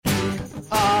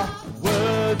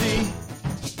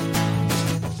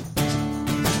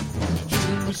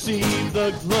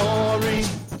the glory,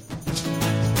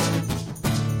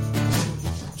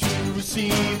 to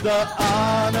receive the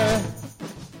honor.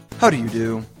 How do you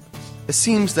do? It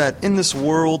seems that in this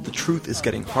world, the truth is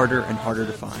getting harder and harder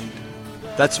to find.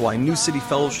 That's why New City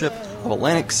Fellowship of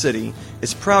Atlantic City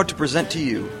is proud to present to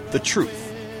you the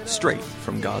truth, straight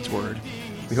from God's Word.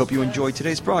 We hope you enjoyed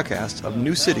today's broadcast of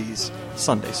New City's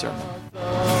Sunday Sermon.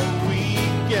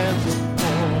 You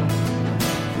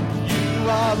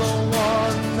are the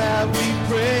one that we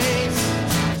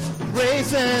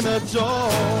praise and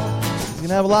adore. He's going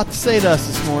to have a lot to say to us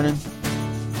this morning.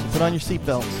 So put on your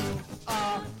seatbelts.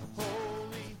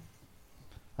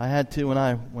 I had to when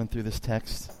I went through this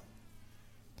text.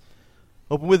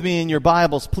 Open with me in your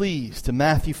Bibles, please, to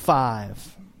Matthew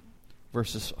 5,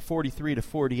 verses 43 to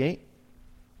 48.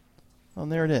 Oh,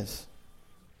 and there it is.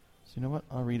 So you know what?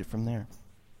 I'll read it from there.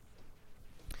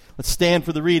 Let's stand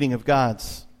for the reading of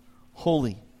God's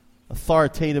holy,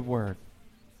 authoritative word.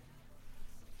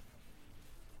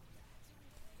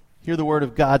 Hear the word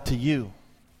of God to you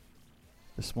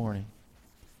this morning.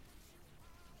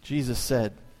 Jesus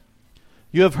said,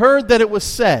 "You have heard that it was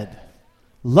said,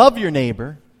 'Love your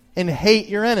neighbor and hate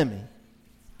your enemy.'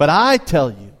 But I tell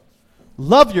you,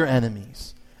 love your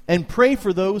enemies and pray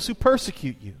for those who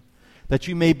persecute you, that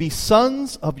you may be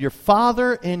sons of your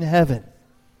Father in heaven.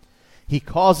 He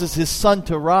causes his sun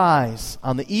to rise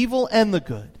on the evil and the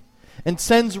good, and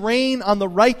sends rain on the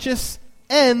righteous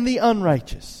and the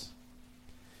unrighteous.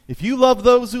 If you love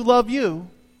those who love you,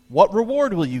 what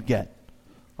reward will you get?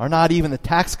 Are not even the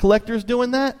tax collectors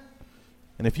doing that?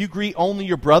 And if you greet only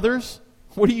your brothers,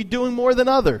 what are you doing more than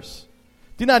others?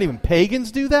 Do not even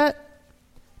pagans do that?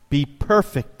 Be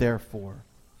perfect, therefore,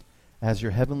 as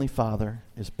your heavenly Father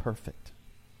is perfect."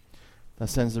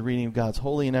 Thus ends the reading of God's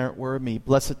holy and inerrant word. May He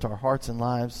bless it to our hearts and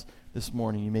lives this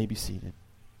morning. You may be seated.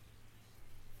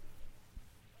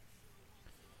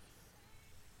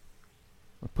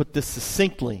 I'll put this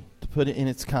succinctly to put it in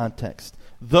its context.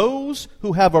 Those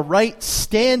who have a right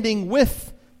standing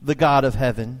with the God of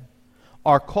heaven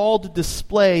are called to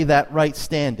display that right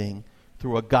standing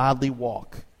through a godly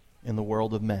walk in the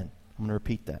world of men. I'm going to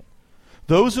repeat that.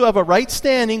 Those who have a right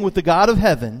standing with the God of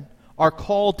heaven are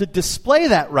called to display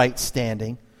that right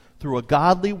standing through a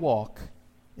godly walk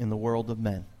in the world of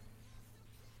men.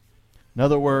 In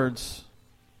other words,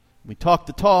 we talk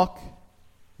the talk,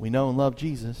 we know and love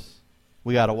Jesus,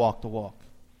 we got to walk the walk.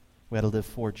 We got to live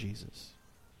for Jesus.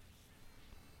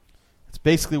 It's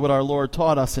basically what our Lord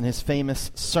taught us in his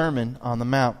famous Sermon on the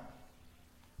Mount.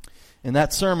 In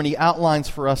that sermon, he outlines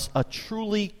for us a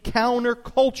truly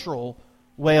countercultural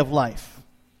way of life,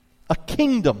 a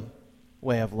kingdom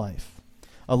way of life,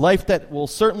 a life that will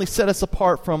certainly set us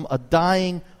apart from a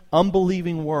dying,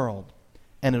 unbelieving world,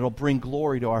 and it'll bring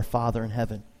glory to our Father in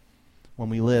heaven when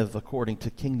we live according to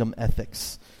kingdom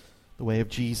ethics, the way of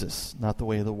Jesus, not the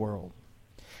way of the world.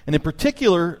 And in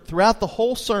particular, throughout the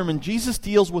whole sermon, Jesus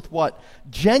deals with what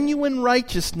genuine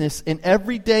righteousness in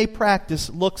everyday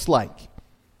practice looks like.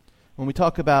 When we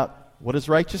talk about what is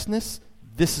righteousness,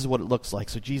 this is what it looks like.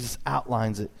 So Jesus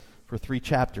outlines it for 3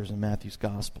 chapters in Matthew's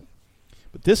Gospel.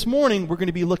 But this morning, we're going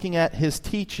to be looking at his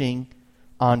teaching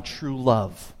on true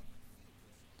love.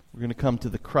 We're going to come to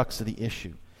the crux of the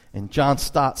issue. And John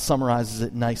Stott summarizes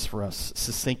it nice for us,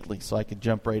 succinctly, so I could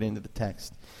jump right into the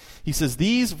text. He says,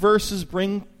 "These verses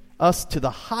bring us to the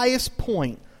highest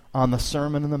point on the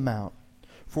Sermon on the Mount,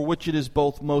 for which it is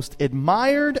both most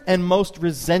admired and most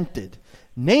resented,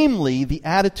 namely the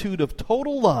attitude of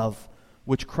total love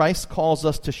which Christ calls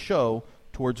us to show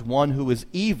towards one who is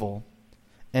evil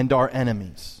and our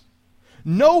enemies.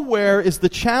 Nowhere is the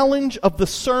challenge of the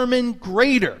sermon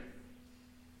greater.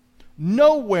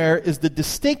 Nowhere is the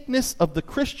distinctness of the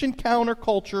Christian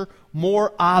counterculture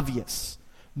more obvious.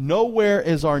 Nowhere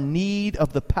is our need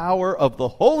of the power of the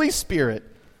Holy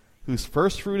Spirit, whose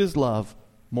first fruit is love,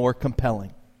 more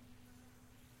compelling."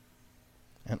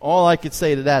 And all I could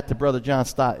say to that, to Brother John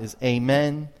Stott, is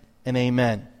amen and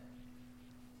amen.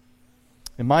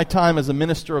 In my time as a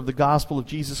minister of the gospel of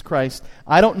Jesus Christ,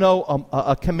 I don't know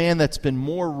a command that's been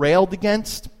more railed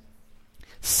against,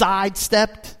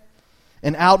 sidestepped,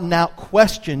 and out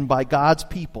questioned by God's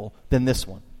people than this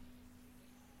one.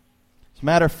 As a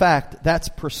matter of fact, that's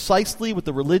precisely what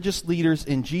the religious leaders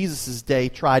in Jesus' day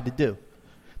tried to do.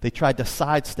 They tried to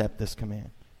sidestep this command.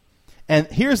 And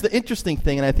here's the interesting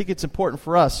thing, and I think it's important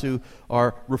for us who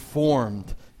are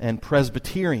Reformed and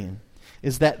Presbyterian,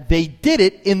 is that they did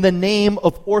it in the name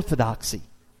of orthodoxy,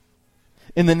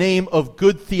 in the name of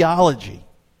good theology.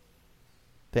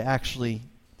 They actually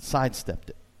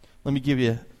sidestepped it. Let me give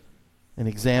you an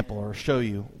example or show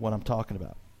you what I'm talking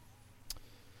about.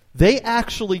 They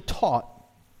actually taught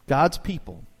God's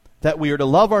people, that we are to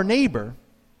love our neighbor,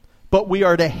 but we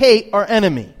are to hate our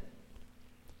enemy.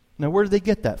 Now, where did they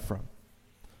get that from?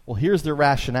 Well, here's their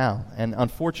rationale, and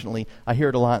unfortunately, I hear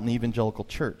it a lot in the evangelical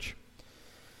church.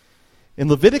 In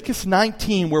Leviticus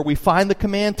 19, where we find the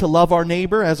command to love our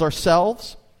neighbor as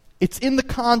ourselves, it's in the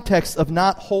context of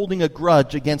not holding a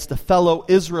grudge against a fellow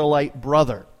Israelite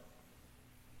brother.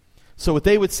 So what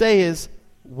they would say is,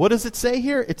 what does it say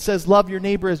here? It says love your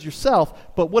neighbor as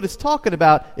yourself, but what it's talking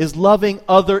about is loving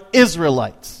other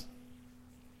Israelites.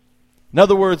 In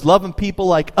other words, loving people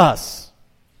like us,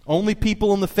 only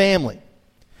people in the family.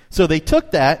 So they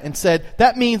took that and said,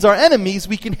 that means our enemies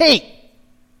we can hate,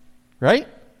 right?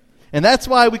 And that's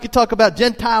why we could talk about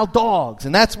Gentile dogs,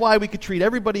 and that's why we could treat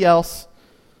everybody else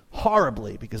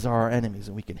horribly, because they're our enemies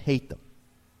and we can hate them.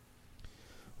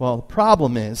 Well, the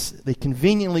problem is they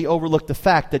conveniently overlooked the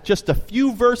fact that just a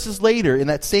few verses later in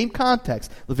that same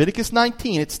context, Leviticus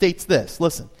 19, it states this.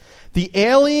 Listen, the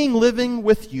alien living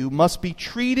with you must be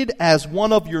treated as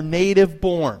one of your native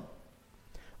born.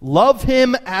 Love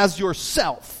him as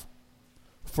yourself,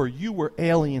 for you were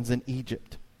aliens in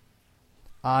Egypt.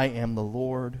 I am the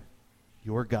Lord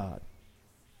your God.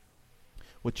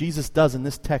 What Jesus does in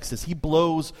this text is he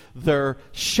blows their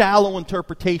shallow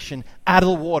interpretation out of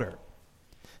the water.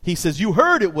 He says, you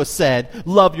heard it was said,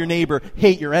 love your neighbor,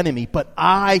 hate your enemy, but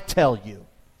I tell you.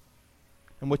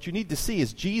 And what you need to see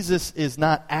is Jesus is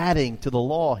not adding to the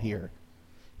law here.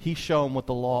 He's showing what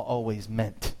the law always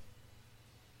meant.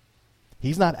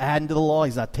 He's not adding to the law.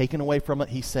 He's not taking away from it.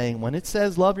 He's saying when it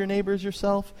says love your neighbor as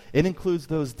yourself, it includes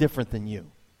those different than you.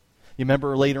 You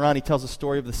remember later on he tells a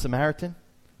story of the Samaritan,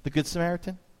 the Good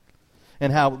Samaritan?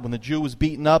 And how when the Jew was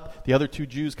beaten up, the other two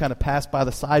Jews kind of passed by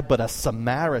the side, but a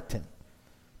Samaritan,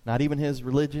 not even his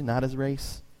religion, not his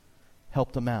race,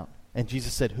 helped him out. And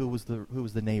Jesus said, who was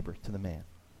the neighbor to the man?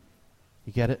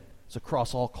 You get it? It's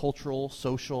across all cultural,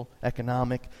 social,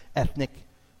 economic, ethnic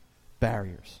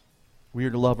barriers. We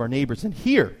are to love our neighbors. And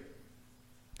here,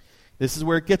 this is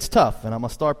where it gets tough, and I'm going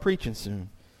to start preaching soon.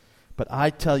 But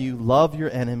I tell you, love your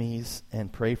enemies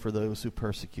and pray for those who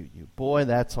persecute you. Boy,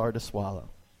 that's hard to swallow.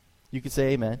 You can say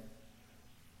amen.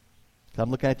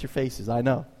 I'm looking at your faces, I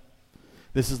know.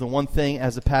 This is the one thing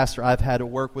as a pastor I've had to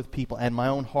work with people, and my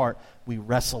own heart, we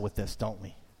wrestle with this, don't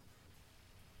we?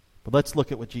 But let's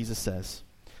look at what Jesus says.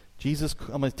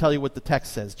 I'm going to tell you what the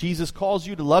text says. Jesus calls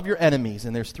you to love your enemies,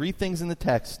 and there's three things in the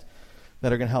text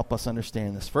that are going to help us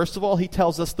understand this. First of all, he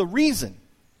tells us the reason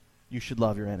you should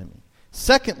love your enemy.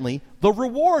 Secondly, the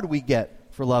reward we get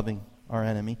for loving our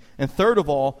enemy. And third of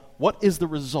all, what is the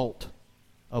result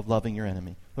of loving your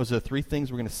enemy? Those are the three things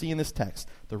we're going to see in this text.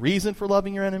 The reason for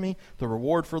loving your enemy, the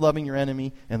reward for loving your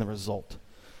enemy, and the result.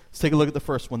 Let's take a look at the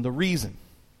first one, the reason.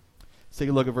 Let's take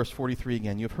a look at verse 43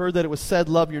 again. You have heard that it was said,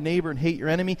 love your neighbor and hate your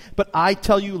enemy, but I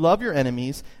tell you, love your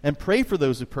enemies and pray for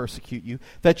those who persecute you,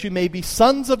 that you may be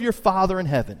sons of your Father in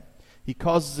heaven. He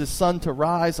causes his sun to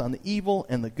rise on the evil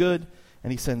and the good,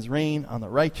 and he sends rain on the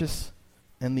righteous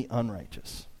and the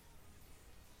unrighteous.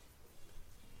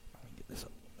 Let me get this up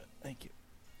a little bit. Thank you.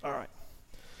 All right.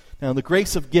 Now, the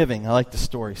grace of giving, I like the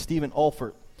story. Stephen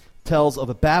Olfert tells of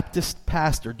a Baptist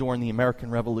pastor during the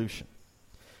American Revolution.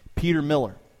 Peter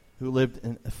Miller, who lived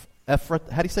in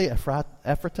Ephrata. How do you say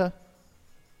Ephrata?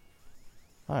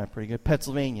 All right, pretty good.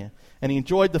 Pennsylvania. And he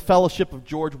enjoyed the fellowship of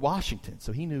George Washington.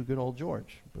 So he knew good old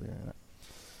George.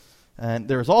 And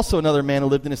there was also another man who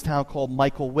lived in his town called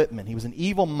Michael Whitman. He was an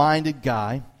evil-minded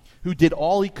guy who did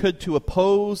all he could to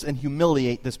oppose and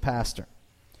humiliate this pastor.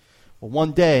 Well,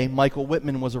 one day, Michael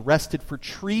Whitman was arrested for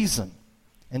treason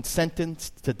and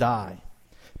sentenced to die.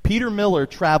 Peter Miller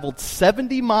traveled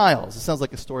 70 miles, it sounds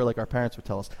like a story like our parents would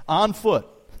tell us, on foot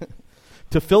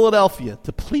to Philadelphia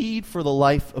to plead for the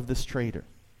life of this traitor.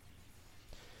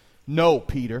 No,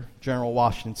 Peter, General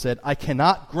Washington said, I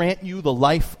cannot grant you the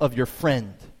life of your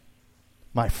friend.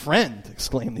 My friend,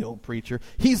 exclaimed the old preacher,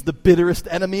 he's the bitterest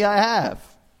enemy I have.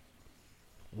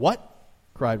 What?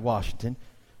 Cried Washington.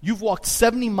 You've walked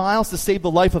 70 miles to save the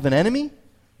life of an enemy?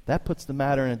 That puts the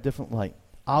matter in a different light.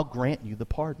 I'll grant you the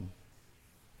pardon.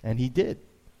 And he did.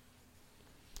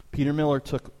 Peter Miller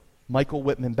took Michael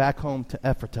Whitman back home to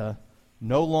Ephrata,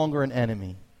 no longer an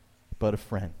enemy, but a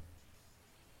friend.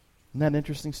 Isn't that an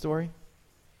interesting story?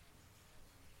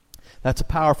 That's a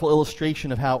powerful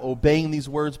illustration of how obeying these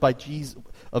words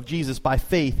of Jesus by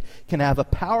faith can have a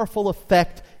powerful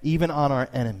effect even on our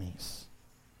enemies.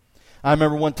 I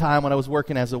remember one time when I was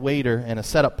working as a waiter and a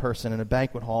setup person in a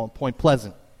banquet hall in Point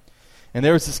Pleasant. And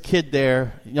there was this kid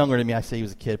there, younger than me, I say he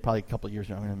was a kid, probably a couple of years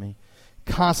younger than me,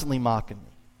 constantly mocking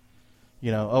me.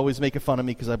 You know, always making fun of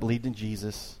me because I believed in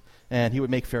Jesus. And he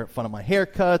would make fun of my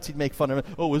haircuts. He'd make fun of,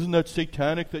 oh, isn't that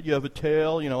satanic that you have a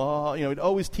tail? He'd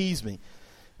always tease me.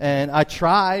 And I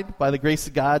tried, by the grace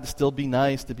of God, to still be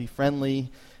nice, to be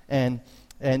friendly, and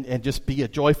just be a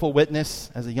joyful witness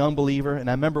as a young believer. And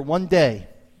I remember one day,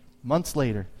 months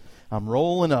later, I'm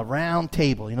rolling a round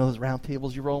table. You know those round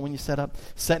tables you roll when you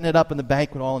setting it up in the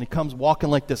banquet hall, and he comes walking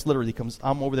like this, literally.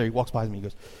 I'm over there, he walks by me, he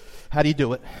goes, how do you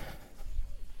do it?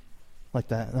 Like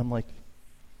that. And I'm like,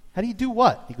 how do you do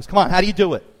what? He goes, come on, how do you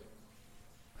do it?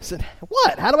 I said,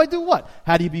 what? How do I do what?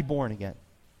 How do you be born again?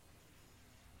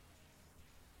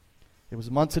 It was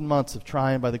months and months of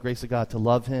trying, by the grace of God, to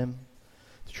love him,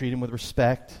 to treat him with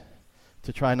respect,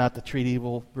 to try not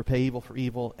to repay evil for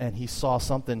evil, and he saw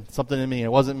something in me.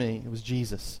 It wasn't me, it was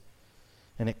Jesus.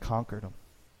 And it conquered him.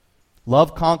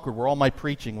 Love conquered, where all my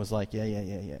preaching was like,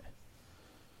 yeah.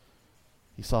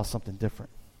 He saw something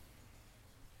different.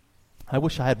 I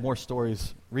wish I had more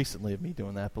stories recently of me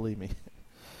doing that, believe me.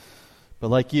 But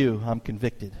like you, I'm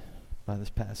convicted by this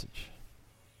passage.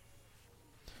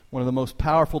 One of the most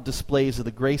powerful displays of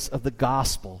the grace of the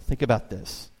gospel, think about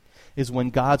this, is when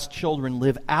God's children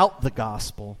live out the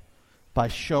gospel by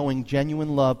showing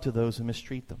genuine love to those who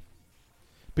mistreat them.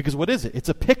 Because what is it? It's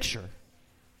a picture,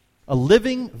 a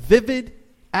living, vivid,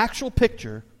 actual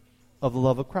picture of the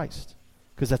love of Christ.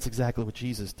 Because that's exactly what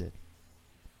Jesus did.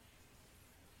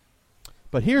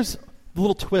 But here's the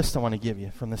little twist I want to give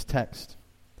you from this text.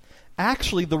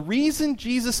 Actually, the reason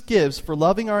Jesus gives for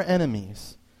loving our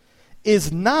enemies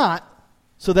is not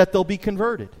so that they'll be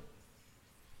converted.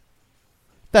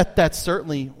 That's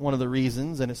certainly one of the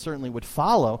reasons, and it certainly would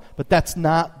follow, but that's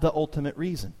not the ultimate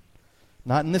reason.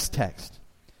 Not in this text.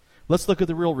 Let's look at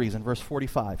the real reason, verse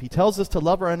 45. He tells us to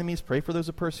love our enemies, pray for those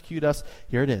who persecute us.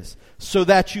 Here it is. So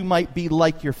that you might be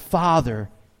like your Father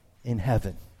in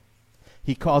heaven.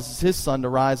 He causes his sun to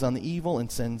rise on the evil and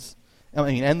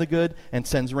the good, and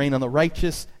sends rain on the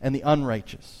righteous and the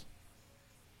unrighteous.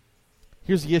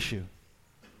 Here's the issue.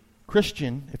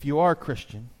 Christian, if you are a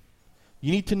Christian,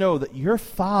 you need to know that your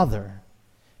Father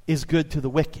is good to the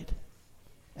wicked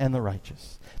and the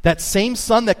righteous. That same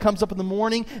sun that comes up in the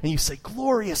morning and you say,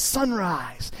 glorious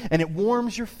sunrise, and it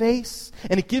warms your face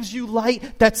and it gives you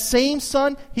light, that same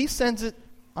sun, he sends it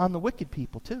on the wicked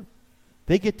people too.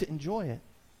 They get to enjoy it.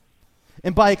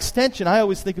 And by extension, I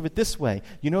always think of it this way.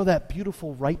 You know that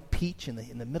beautiful ripe peach in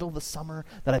the middle of the summer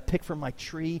that I pick from my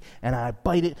tree and I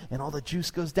bite it and all the juice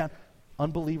goes down?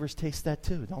 Unbelievers taste that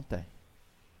too, don't they?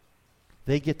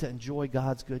 They get to enjoy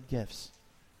God's good gifts.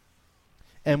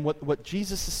 And what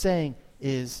Jesus is saying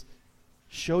is,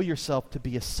 show yourself to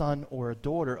be a son or a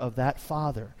daughter of that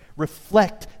Father.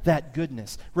 Reflect that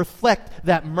goodness. Reflect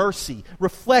that mercy.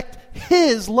 Reflect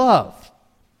his love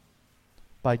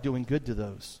by doing good to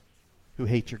those who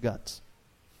hate your guts.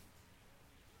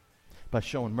 By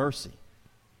showing mercy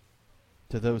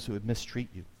to those who would mistreat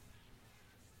you.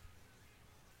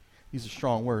 These are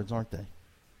strong words, aren't they?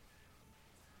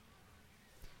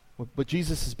 What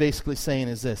Jesus is basically saying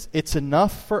is this. It's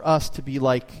enough for us to be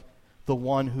like the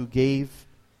one who gave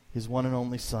his one and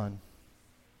only Son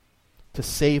to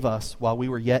save us while we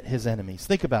were yet his enemies.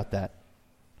 Think about that.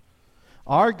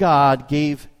 Our God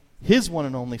gave his one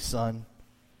and only Son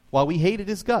while we hated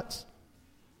his guts.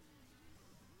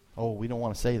 Oh, we don't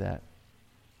want to say that.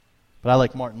 But I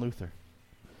like Martin Luther.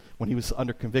 When he was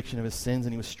under conviction of his sins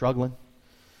and he was struggling,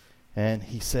 and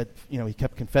he said, he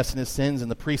kept confessing his sins,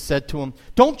 and the priest said to him,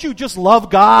 don't you just love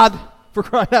God, for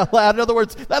crying out loud? In other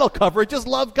words, that'll cover it. Just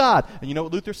love God. And you know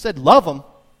what Luther said? Love him.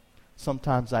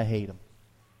 Sometimes I hate him.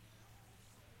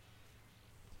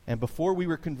 And before we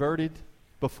were converted,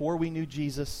 before we knew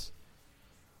Jesus,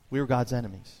 we were God's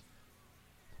enemies.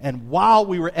 And while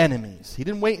we were enemies, he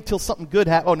didn't wait until something good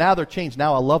happened. Oh, now they're changed.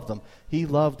 Now I love them. He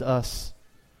loved us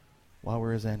while we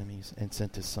were his enemies and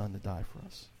sent his Son to die for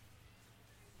us.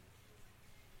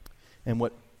 And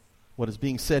what is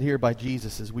being said here by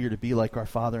Jesus is we are to be like our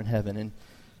Father in heaven. And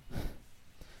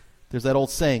there's that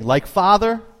old saying, like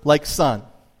Father, like Son.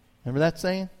 Remember that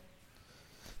saying?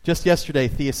 Just yesterday,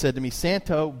 Thea said to me,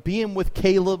 Santo, being with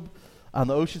Caleb on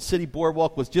the Ocean City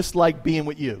Boardwalk was just like being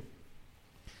with you.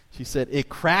 She said, it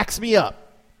cracks me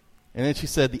up. And then she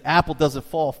said, the apple doesn't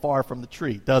fall far from the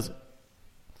tree, does it?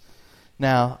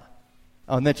 Now,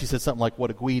 and then she said something like,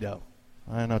 what a Guido.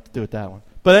 I don't know what to do with that one.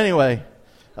 But anyway,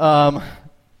 now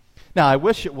I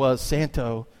wish it was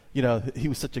Santo, he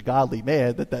was such a godly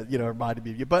man that reminded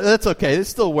me of you. But that's okay, it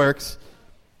still works.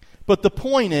 But the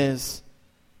point is,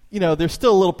 there's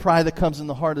still a little pride that comes in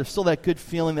the heart. There's still that good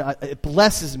feeling that it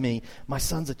blesses me. My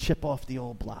son's a chip off the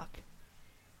old block.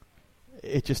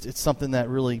 It's something that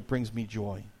really brings me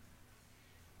joy.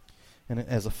 And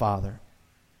as a father.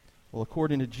 Well,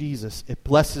 according to Jesus, it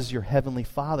blesses your heavenly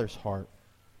Father's heart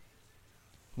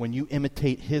when you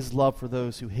imitate his love for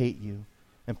those who hate you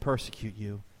and persecute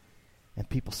you, and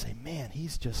people say, man,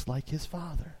 he's just like his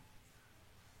Father.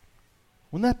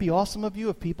 Wouldn't that be awesome of you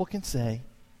if people can say,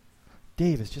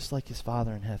 Dave is just like his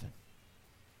Father in heaven?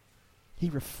 He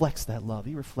reflects that love.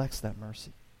 He reflects that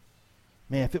mercy.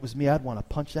 Man, if it was me, I'd want to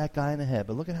punch that guy in the head.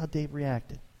 But look at how Dave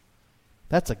reacted.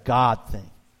 That's a God thing.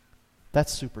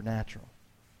 That's supernatural.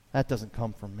 That doesn't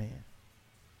come from man.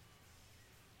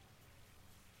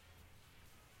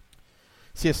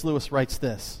 C.S. Lewis writes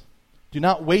this: do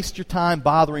not waste your time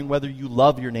bothering whether you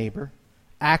love your neighbor.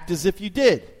 Act as if you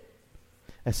did.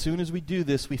 As soon as we do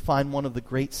this, we find one of the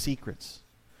great secrets.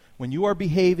 When you are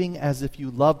behaving as if you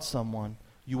loved someone,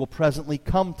 you will presently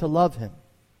come to love him.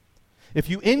 If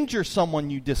you injure someone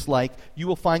you dislike, you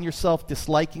will find yourself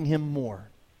disliking him more.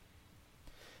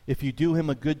 If you do him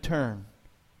a good turn,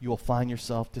 you will find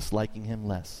yourself disliking him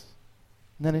less.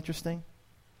 Isn't that interesting?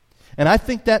 And I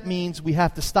think that means we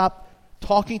have to stop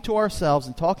talking to ourselves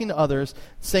and talking to others,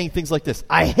 saying things like this: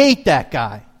 I hate that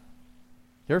guy.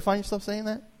 You ever find yourself saying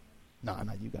that? No,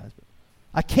 not you guys. But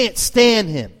I can't stand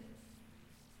him.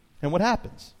 And what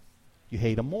happens? You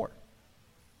hate him more.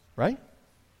 Right?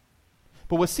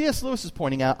 But what C.S. Lewis is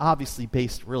pointing out, obviously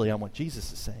based really on what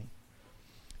Jesus is saying,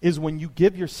 is when you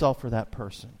give yourself for that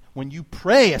person, when you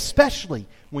pray, especially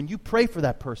when you pray for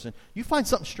that person, you find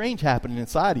something strange happening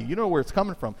inside of you. You don't know where it's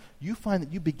coming from. You find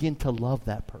that you begin to love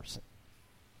that person.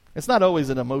 It's not always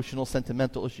an emotional,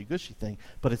 sentimental, ushy-gushy thing,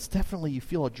 but it's definitely you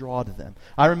feel a draw to them.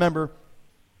 I remember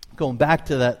going back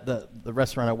to the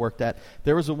restaurant I worked at,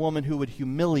 there was a woman who would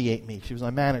humiliate me. She was my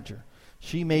manager.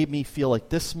 She made me feel like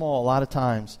this small a lot of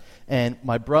times, and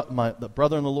the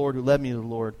brother in the Lord who led me to the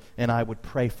Lord, and I would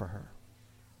pray for her.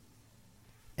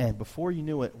 And before you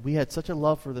knew it, we had such a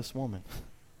love for this woman.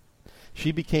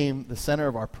 She became the center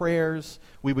of our prayers.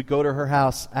 We would go to her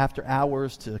house after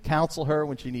hours to counsel her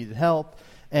when she needed help.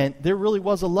 And there really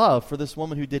was a love for this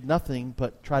woman who did nothing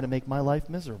but try to make my life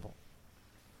miserable.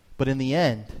 But in the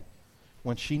end,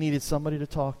 when she needed somebody to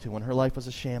talk to, when her life was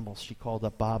a shambles, she called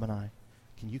up Bob and I.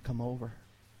 Can you come over?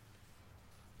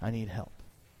 I need help.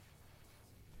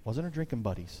 Wasn't her drinking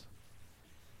buddies,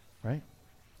 right?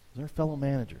 It was her fellow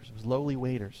managers. It was lowly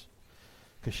waiters,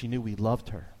 because she knew we loved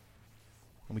her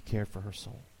and we cared for her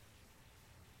soul.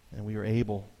 And we were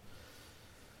able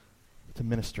to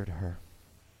minister to her.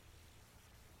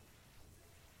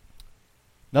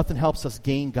 Nothing helps us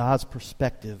gain God's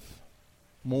perspective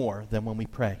more than when we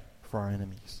pray for our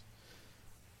enemies.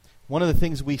 One of the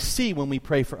things we see when we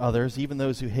pray for others, even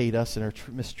those who hate us and are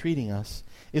mistreating us,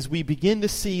 is we begin to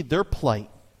see their plight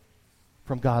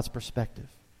from God's perspective.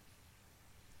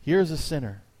 Here's a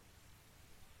sinner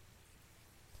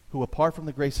who, apart from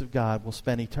the grace of God, will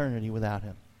spend eternity without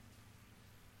him.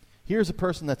 Here's a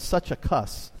person that's such a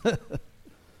cuss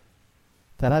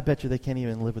that I bet you they can't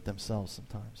even live with themselves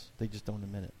sometimes. They just don't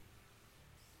admit it.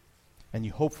 And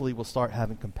you hopefully will start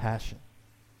having compassion.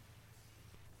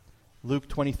 Luke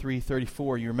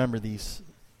 23:34, you remember this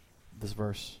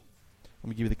verse. Let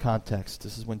me give you the context.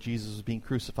 This is when Jesus was being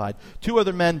crucified. 2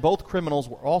 other men, both criminals,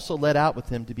 were also led out with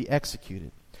him to be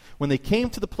executed. When they came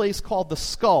to the place called the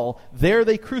Skull, there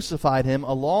they crucified him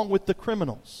along with the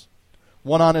criminals,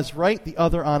 one on his right, the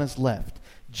other on his left.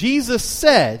 Jesus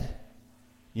said,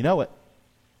 you know it,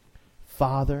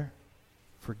 Father,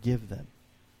 forgive them,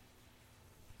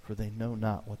 for they know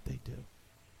not what they do.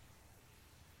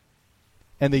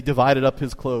 And they divided up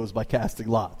his clothes by casting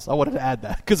lots. I wanted to add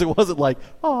that because it wasn't like,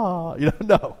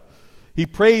 no. He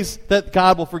prays that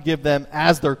God will forgive them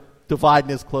as they're dividing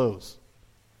his clothes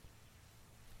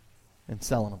and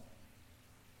selling them,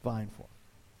 vying for them.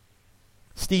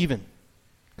 Stephen,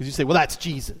 because you say, well, that's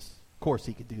Jesus. Of course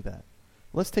he could do that.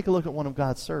 Let's take a look at one of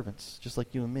God's servants, just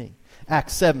like you and me.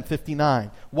 Acts 7:59.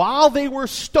 While they were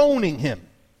stoning him,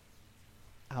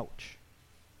 ouch,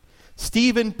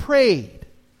 Stephen prayed,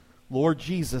 Lord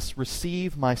Jesus,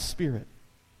 receive my spirit.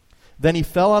 Then he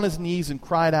fell on his knees and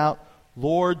cried out,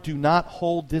 Lord, do not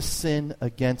hold this sin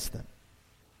against them.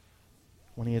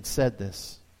 When he had said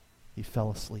this, he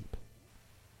fell asleep.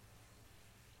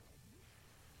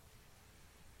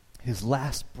 His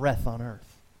last breath on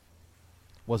earth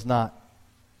was not,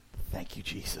 thank you,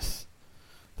 Jesus.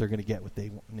 They're going to get what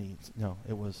they need. No,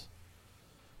 it was,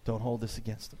 don't hold this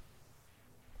against them.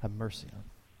 Have mercy on them.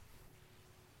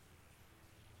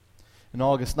 In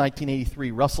August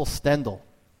 1983, Russell Stendhal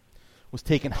was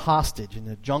taken hostage in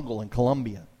the jungle in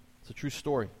Colombia. It's a true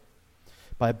story.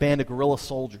 By a band of guerrilla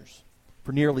soldiers.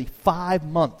 For nearly 5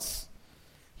 months,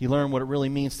 he learned what it really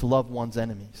means to love one's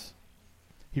enemies.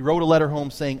 He wrote a letter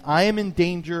home saying, I am in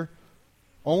danger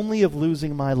only of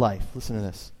losing my life. Listen to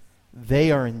this.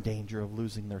 They are in danger of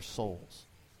losing their souls.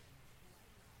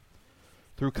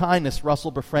 Through kindness,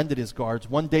 Russell befriended his guards.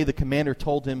 One day the commander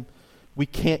told him, "We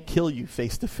can't kill you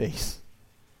face to face.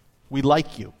 We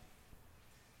like you.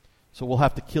 So we'll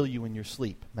have to kill you in your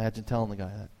sleep." Imagine telling the guy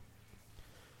that.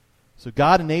 So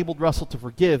God enabled Russell to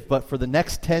forgive, but for the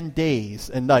next 10 days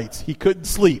and nights, he couldn't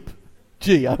sleep.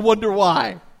 Gee, I wonder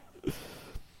why.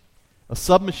 A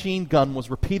submachine gun was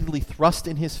repeatedly thrust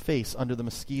in his face under the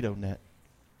mosquito net,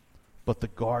 but the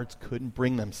guards couldn't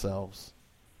bring themselves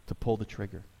to pull the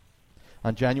trigger.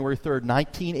 On January 3rd,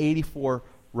 1984,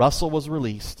 Russell was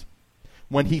released.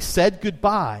 When he said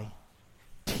goodbye,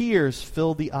 tears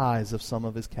filled the eyes of some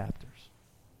of his captors.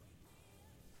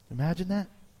 Imagine that.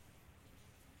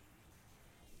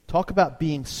 Talk about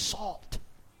being salt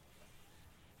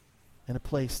in a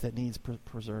place that needs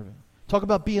preserving. Talk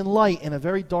about being light in a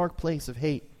very dark place of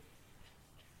hate.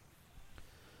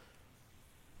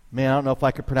 Man, I don't know if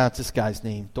I could pronounce this guy's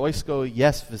name.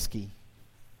 Dostoyevsky.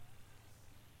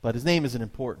 But his name isn't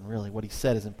important, really. What he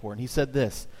said is important. He said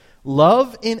this: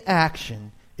 love in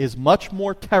action is much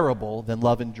more terrible than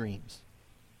love in dreams.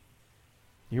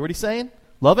 You hear what he's saying?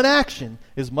 Love in action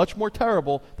is much more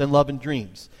terrible than love in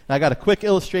dreams. And I got a quick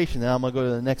illustration, now I'm going to go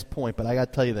to the next point, but I got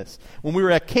to tell you this. When we were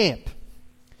at camp,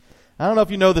 I don't know if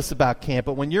you know this about camp,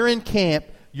 but when you're in camp,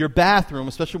 your bathroom,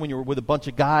 especially when you're with a bunch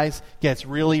of guys, gets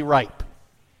really ripe.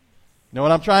 You know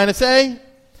what I'm trying to say?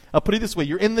 I'll put it this way.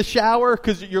 You're in the shower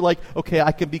because you're like, okay,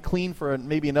 I can be clean for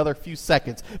maybe another few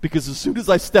seconds because as soon as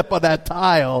I step on that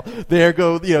tile, you're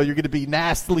going to be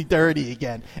nastily dirty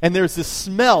again. And there's this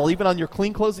smell, even on your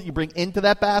clean clothes that you bring into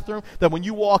that bathroom, that when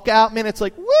you walk out, man, it's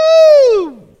like,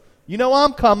 woo! You know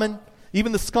I'm coming.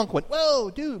 Even the skunk went, whoa,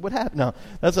 dude, what happened? No,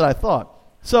 that's what I thought.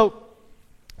 So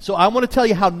I want to tell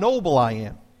you how noble I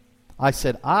am. I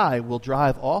said, I will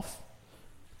drive off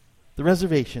the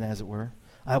reservation, as it were.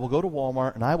 I will go to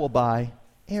Walmart and I will buy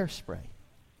air spray.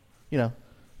 Air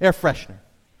freshener.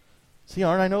 See,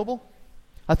 aren't I noble?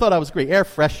 I thought I was great. Air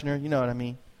freshener, you know what I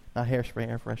mean. Not hairspray,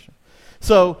 air freshener.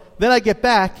 So then I get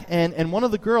back and one of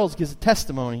the girls gives a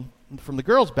testimony from the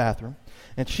girls' bathroom,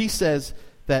 and she says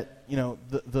that,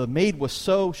 the maid was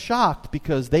so shocked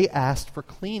because they asked for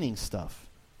cleaning stuff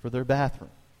for their bathroom.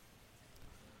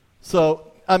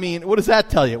 So, what does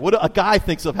that tell you? What a guy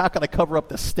thinks of, how can I cover up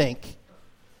the stink?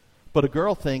 But a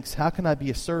girl thinks, how can I be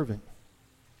a servant,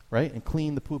 right? And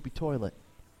clean the poopy toilet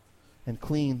and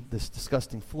clean this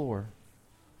disgusting floor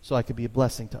so I could be a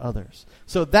blessing to others.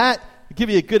 So that, I'll give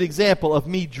you a good example of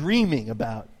me dreaming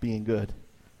about being good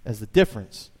as the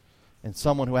difference in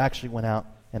someone who actually went out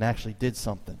and actually did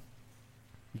something.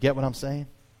 You get what I'm saying?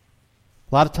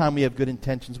 A lot of time we have good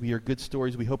intentions. We hear good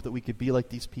stories. We hope that we could be like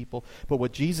these people. But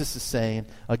what Jesus is saying,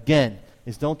 again,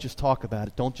 is don't just talk about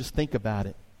it. Don't just think about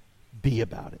it. Be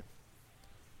about it.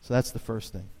 So that's the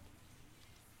first thing.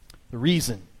 The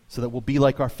reason, so that we'll be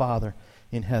like our Father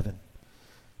in heaven.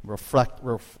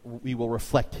 We will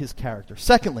reflect His character.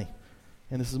 Secondly,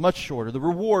 and this is much shorter, the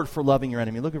reward for loving your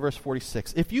enemy. Look at verse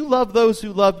 46. If you love those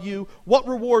who love you, what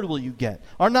reward will you get?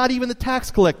 Are not even the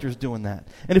tax collectors doing that?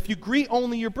 And if you greet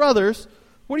only your brothers,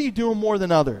 what are you doing more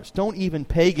than others? Don't even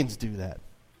pagans do that.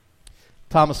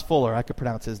 Thomas Fuller, I could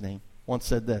pronounce his name, once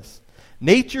said this: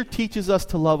 nature teaches us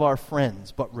to love our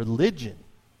friends, but religion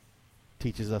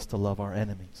teaches us to love our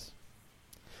enemies.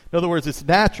 In other words, it's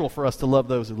natural for us to love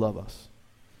those who love us.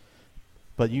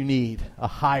 But you need a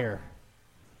higher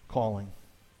calling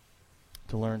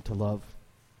to learn to love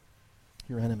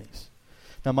your enemies.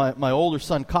 Now, my older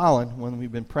son, Colin, when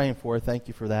we've been praying for, thank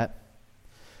you for that,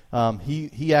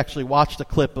 he actually watched a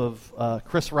clip of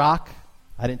Chris Rock.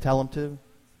 I didn't tell him to.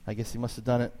 I guess he must have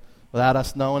done it without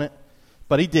us knowing it.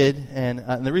 But he did,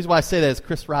 and the reason why I say that is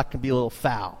Chris Rock can be a little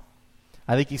foul.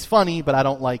 I think he's funny, but I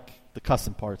don't like the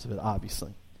cussing parts of it,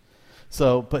 obviously.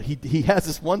 So, but he has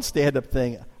this one stand-up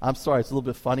thing. I'm sorry, it's a little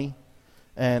bit funny.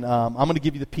 And I'm going to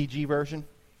give you the PG version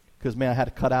because, man, I had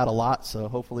to cut out a lot, so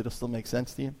hopefully it'll still make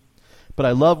sense to you. But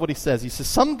I love what he says. He says,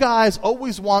 some guys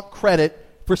always want credit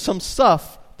for some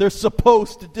stuff they're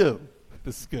supposed to do.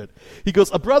 This is good. He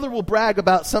goes, a brother will brag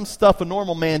about some stuff a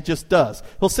normal man just does.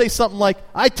 He'll say something like,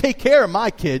 I take care of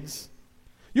my kids.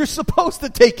 You're supposed to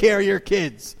take care of your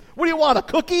kids. What do you want, a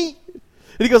cookie? And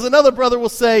he goes, another brother will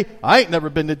say, I ain't never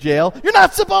been to jail. You're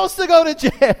not supposed to go to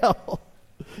jail.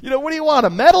 What do you want, a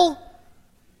medal?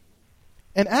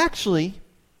 And actually,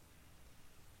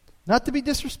 not to be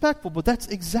disrespectful, but that's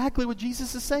exactly what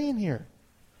Jesus is saying here.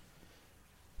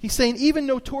 He's saying even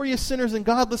notorious sinners and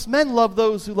godless men love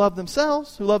those who love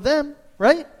themselves, who love them,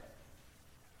 right?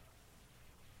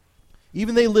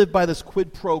 Even they live by this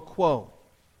quid pro quo.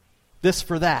 This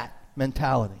for that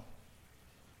mentality.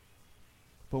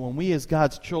 But when we as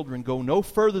God's children go no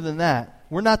further than that,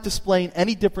 we're not displaying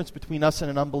any difference between us and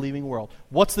an unbelieving world.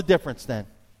 What's the difference then?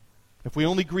 If we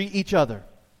only greet each other,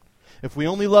 if we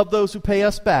only love those who pay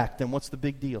us back, then what's the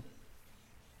big deal?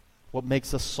 What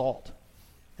makes us salt?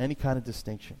 Any kind of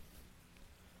distinction.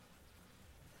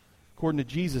 According to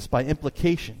Jesus, by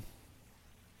implication,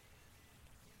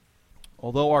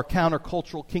 although our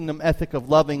countercultural kingdom ethic of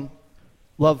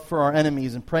love for our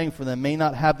enemies and praying for them may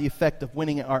not have the effect of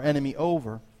winning our enemy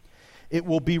over, it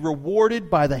will be rewarded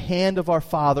by the hand of our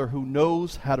Father who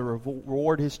knows how to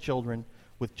reward his children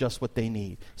with just what they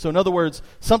need. So in other words,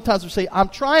 sometimes we say, I'm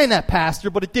trying that,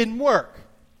 Pastor, but it didn't work.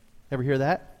 Ever hear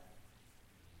that?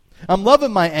 I'm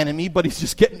loving my enemy, but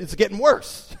it's getting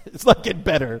worse. It's not getting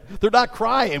better. They're not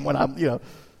crying when I'm, you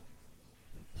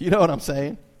know what I'm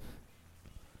saying?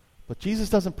 But Jesus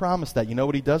doesn't promise that. You know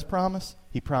what he does promise?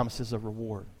 He promises a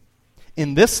reward.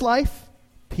 In this life,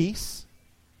 peace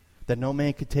that no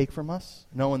man could take from us,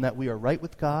 knowing that we are right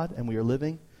with God and we are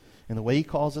living in the way he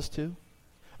calls us to.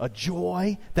 A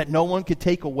joy that no one could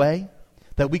take away,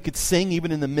 that we could sing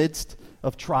even in the midst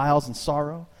of trials and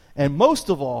sorrow. And most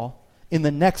of all, in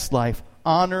the next life,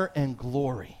 honor and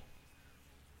glory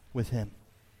with him.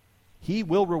 He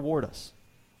will reward us.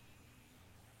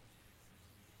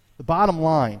 The bottom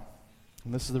line,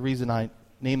 and this is the reason I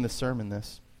named this sermon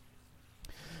this,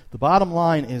 the bottom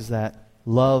line is that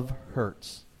love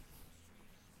hurts.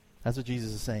 That's what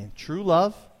Jesus is saying. True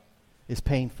love is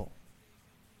painful.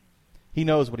 He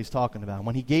knows what he's talking about.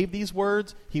 When he gave these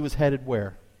words, he was headed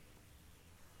where?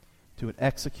 To an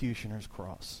executioner's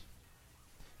cross.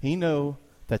 He knew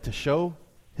that to show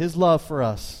his love for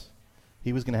us,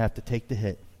 he was going to have to take the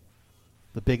hit.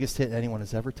 The biggest hit anyone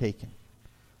has ever taken.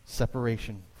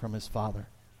 Separation from his Father.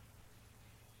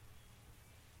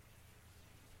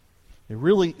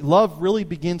 Love really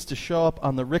begins to show up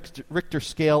on the Richter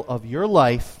scale of your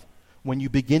life when you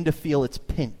begin to feel its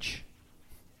pinch.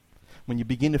 When you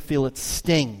begin to feel its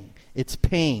sting, its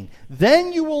pain.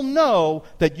 Then you will know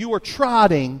that you are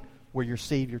trotting where your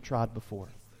Savior trod before.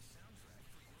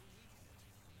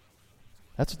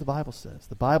 That's what the Bible says.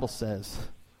 The Bible says,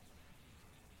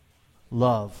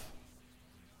 love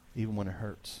even when it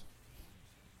hurts.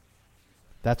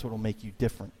 That's what will make you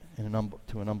different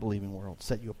to an unbelieving world,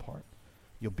 set you apart.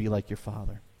 You'll be like your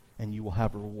Father, and you will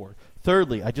have a reward.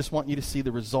 Thirdly, I just want you to see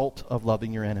the result of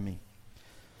loving your enemy.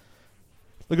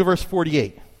 Look at verse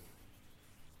 48.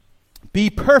 Be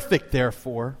perfect,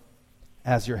 therefore,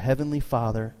 as your heavenly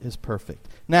Father is perfect.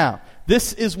 Now,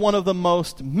 this is one of the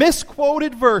most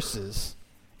misquoted verses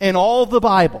in all the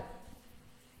Bible.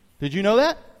 Did you know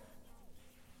that?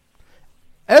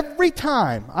 Every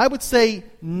time, I would say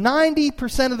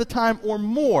 90% of the time or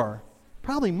more,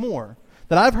 probably more,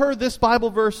 that I've heard this Bible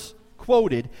verse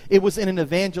quoted, it was in an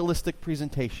evangelistic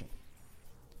presentation.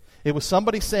 It was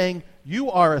somebody saying, you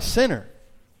are a sinner,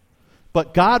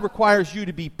 but God requires you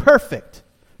to be perfect.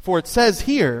 For it says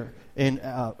here in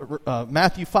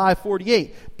Matthew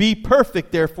 5:48, be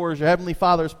perfect, therefore, as your heavenly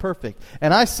Father is perfect.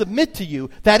 And I submit to you,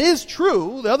 that is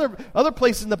true. The other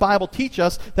places in the Bible teach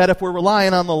us that if we're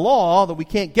relying on the law, that we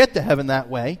can't get to heaven that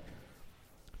way,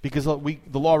 because the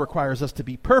law requires us to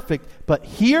be perfect. But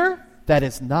here, that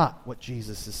is not what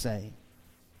Jesus is saying.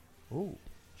 Oh,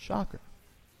 shocker.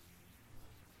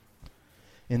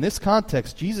 In this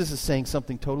context, Jesus is saying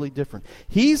something totally different.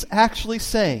 He's actually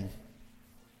saying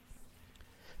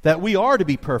that we are to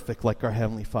be perfect like our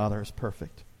Heavenly Father is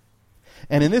perfect.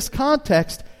 And in this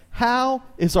context, how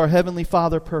is our Heavenly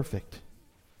Father perfect?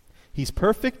 He's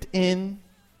perfect in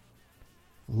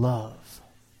love.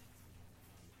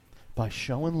 By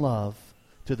showing love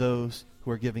to those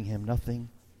who are giving him nothing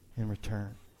in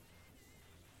return.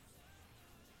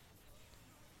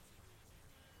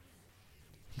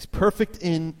 He's perfect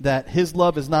in that his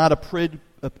love is not a quid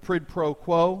pro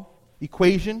quo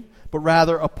equation, but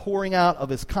rather a pouring out of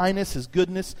his kindness, his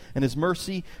goodness, and his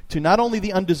mercy to not only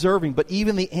the undeserving, but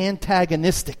even the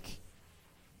antagonistic.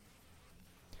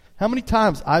 How many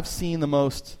times I've seen the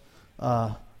most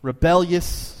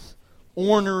rebellious,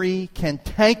 ornery,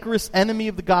 cantankerous enemy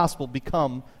of the gospel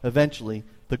become eventually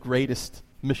the greatest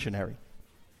missionary.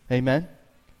 Amen?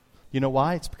 You know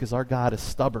why? It's because our God is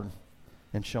stubborn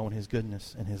and showing his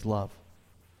goodness and his love.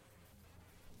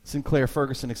 Sinclair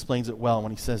Ferguson explains it well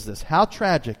when he says this. How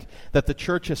tragic that the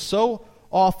church has so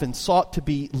often sought to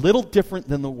be little different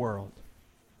than the world.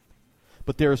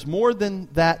 But there is more than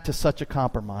that to such a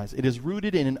compromise. It is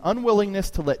rooted in an unwillingness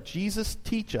to let Jesus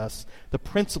teach us the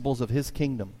principles of his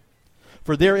kingdom.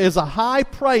 For there is a high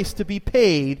price to be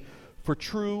paid for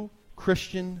true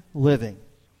Christian living.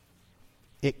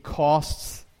 It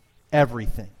costs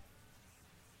everything.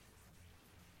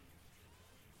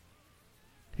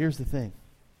 Here's the thing.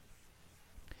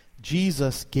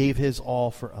 Jesus gave his all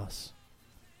for us.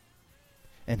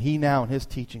 And he now in his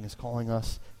teaching is calling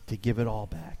us to give it all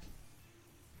back.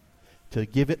 To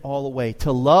give it all away.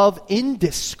 To love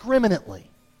indiscriminately.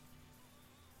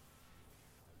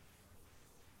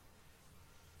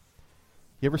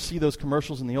 You ever see those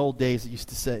commercials in the old days that used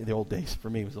to say, the old days, for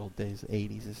me it was old days, the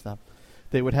 80s and stuff.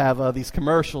 They would have these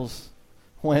commercials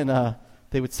when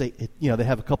they would say, they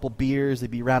have a couple beers,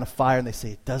 they'd be around a fire, and they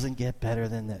say, it doesn't get better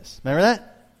than this. Remember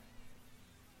that?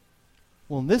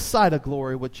 Well, in this side of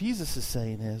glory, what Jesus is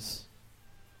saying is,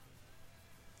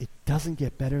 it doesn't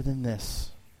get better than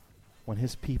this when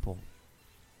his people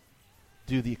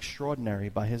do the extraordinary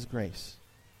by his grace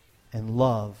and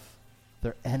love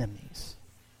their enemies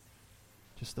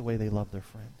just the way they love their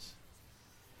friends.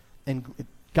 And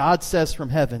God says from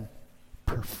heaven,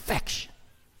 perfection.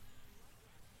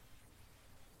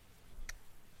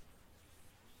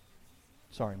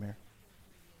 Sorry, Mayor.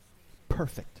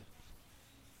 Perfect.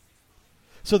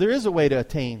 So there is a way to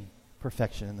attain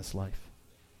perfection in this life.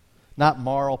 Not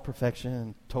moral perfection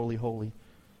and totally holy,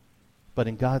 but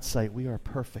in God's sight, we are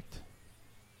perfect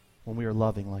when we are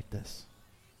loving like this.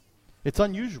 It's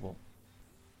unusual.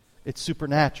 It's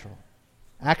supernatural.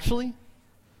 Actually,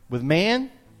 with man,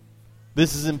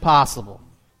 this is impossible.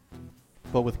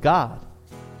 But with God,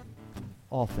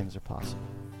 all things are possible.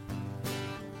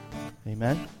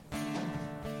 Amen?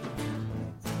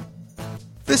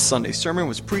 This Sunday sermon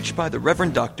was preached by the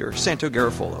Reverend Dr. Santo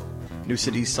Garofolo. New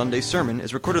City's Sunday sermon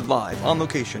is recorded live on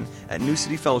location at New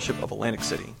City Fellowship of Atlantic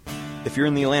City. If you're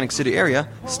in the Atlantic City area,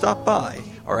 stop by.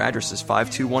 Our address is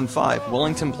 5215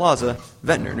 Wellington Plaza,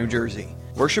 Ventnor, New Jersey.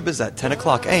 Worship is at 10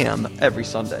 o'clock a.m. every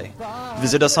Sunday.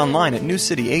 Visit us online at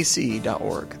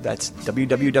newcityac.org. That's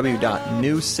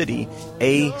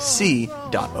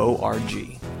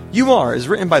www.newcityac.org. You Are is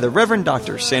written by the Reverend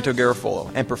Dr. Santo Garofolo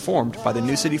and performed by the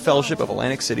New City Fellowship of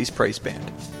Atlantic City's Praise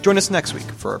Band. Join us next week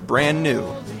for a brand new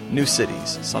New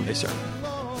City's Sunday sermon.